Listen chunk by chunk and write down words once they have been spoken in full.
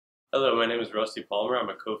Hello, my name is Rusty Palmer. I'm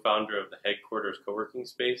a co-founder of the Headquarters Coworking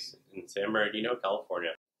Space in San Bernardino,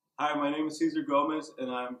 California. Hi, my name is Cesar Gomez, and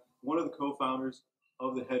I'm one of the co-founders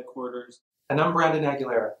of the Headquarters. And I'm Brandon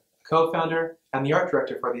Aguilera, co-founder and the art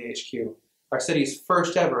director for the HQ, our city's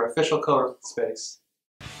first ever official co-working space.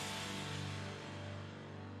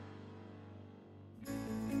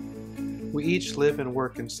 We each live and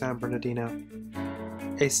work in San Bernardino,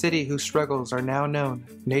 a city whose struggles are now known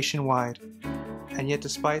nationwide. And yet,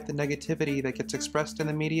 despite the negativity that gets expressed in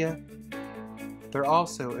the media, there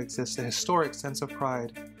also exists a historic sense of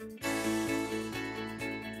pride.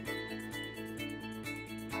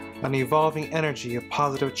 An evolving energy of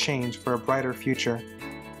positive change for a brighter future.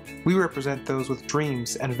 We represent those with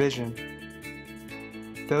dreams and vision.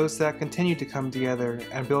 Those that continue to come together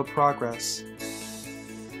and build progress.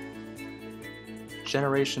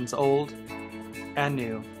 Generations old and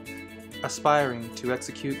new, aspiring to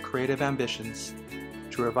execute creative ambitions,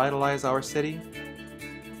 to revitalize our city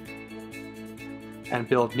and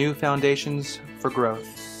build new foundations for growth.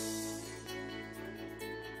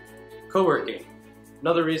 Co-working.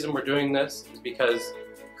 Another reason we're doing this is because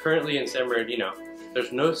currently in San Bernardino,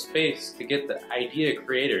 there's no space to get the idea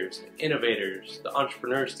creators, the innovators, the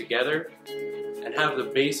entrepreneurs together and have the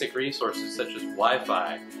basic resources such as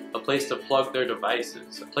Wi-Fi, a place to plug their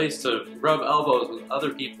devices, a place to rub elbows with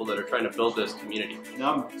other people that are trying to build this community. And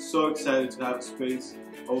I'm so excited to have a space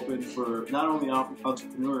open for not only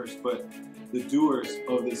entrepreneurs, but the doers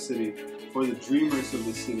of this city, for the dreamers of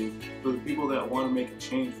this city, for the people that want to make a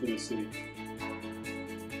change for this city.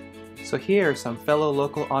 So here are some fellow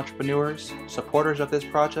local entrepreneurs, supporters of this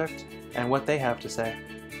project, and what they have to say.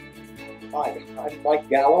 Hi, I'm Mike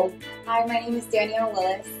Gallo. Hi, my name is Danielle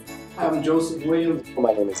Willis. I'm Joseph Williams.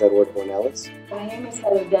 My name is Edward Ornelas. My name is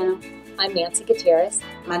Heather Denham. I'm Nancy Gutierrez.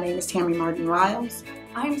 My name is Tammy Martin Riles.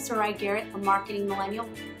 I'm Sarai Garrett, a marketing millennial.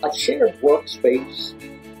 A shared workspace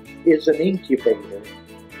is an incubator.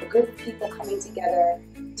 A group of people coming together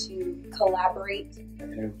to collaborate.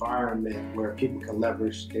 An environment where people can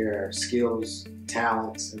leverage their skills,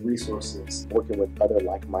 talents, and resources. Working with other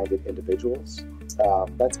like-minded individuals,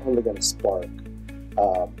 that's only going to spark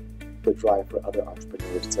the drive for other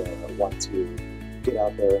entrepreneurs to want to get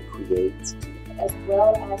out there and create. As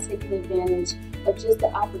well as taking advantage of just the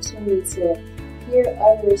opportunity to hear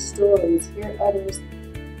others' stories, hear others'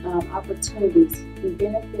 opportunities, and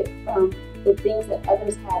benefit from the things that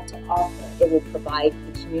others have to offer. It will provide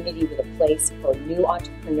the community with a place for new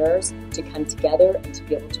entrepreneurs to come together and to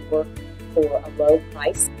be able to work for a low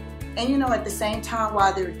price. And you know, at the same time,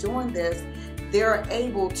 while they're doing this, they're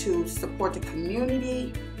able to support the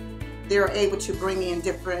community. They're able to bring in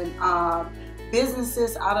different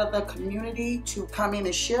businesses out of the community to come in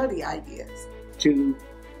and share the ideas. To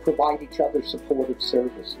provide each other supportive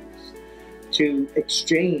services, to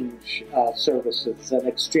exchange services and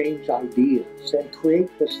exchange ideas and create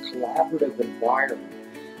this collaborative environment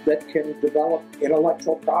that can develop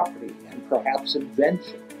intellectual property and perhaps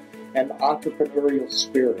invention and entrepreneurial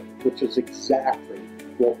spirit, which is exactly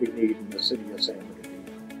what we need in the city of San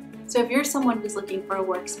Bernardino. So if you're someone who's looking for a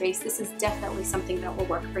workspace, this is definitely something that will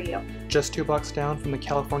work for you. Just 2 blocks down from the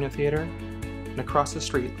California Theater and across the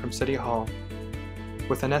street from City Hall,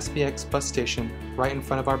 with an SBX bus station right in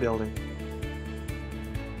front of our building.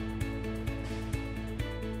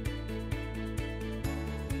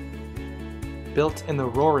 Built in the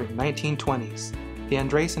roaring 1920s, the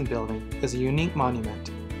Andreson Building is a unique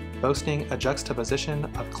monument, boasting a juxtaposition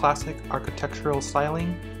of classic architectural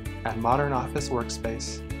styling and modern office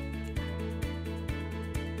workspace.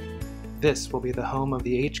 This will be the home of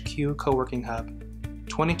the HQ Coworking Hub,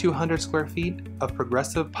 2,200 square feet of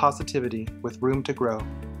progressive positivity with room to grow.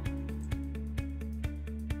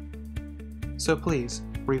 So please,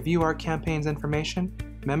 review our campaign's information,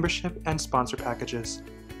 membership, and sponsor packages,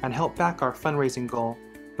 and help back our fundraising goal,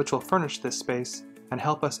 which will furnish this space and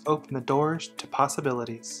help us open the doors to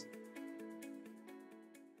possibilities.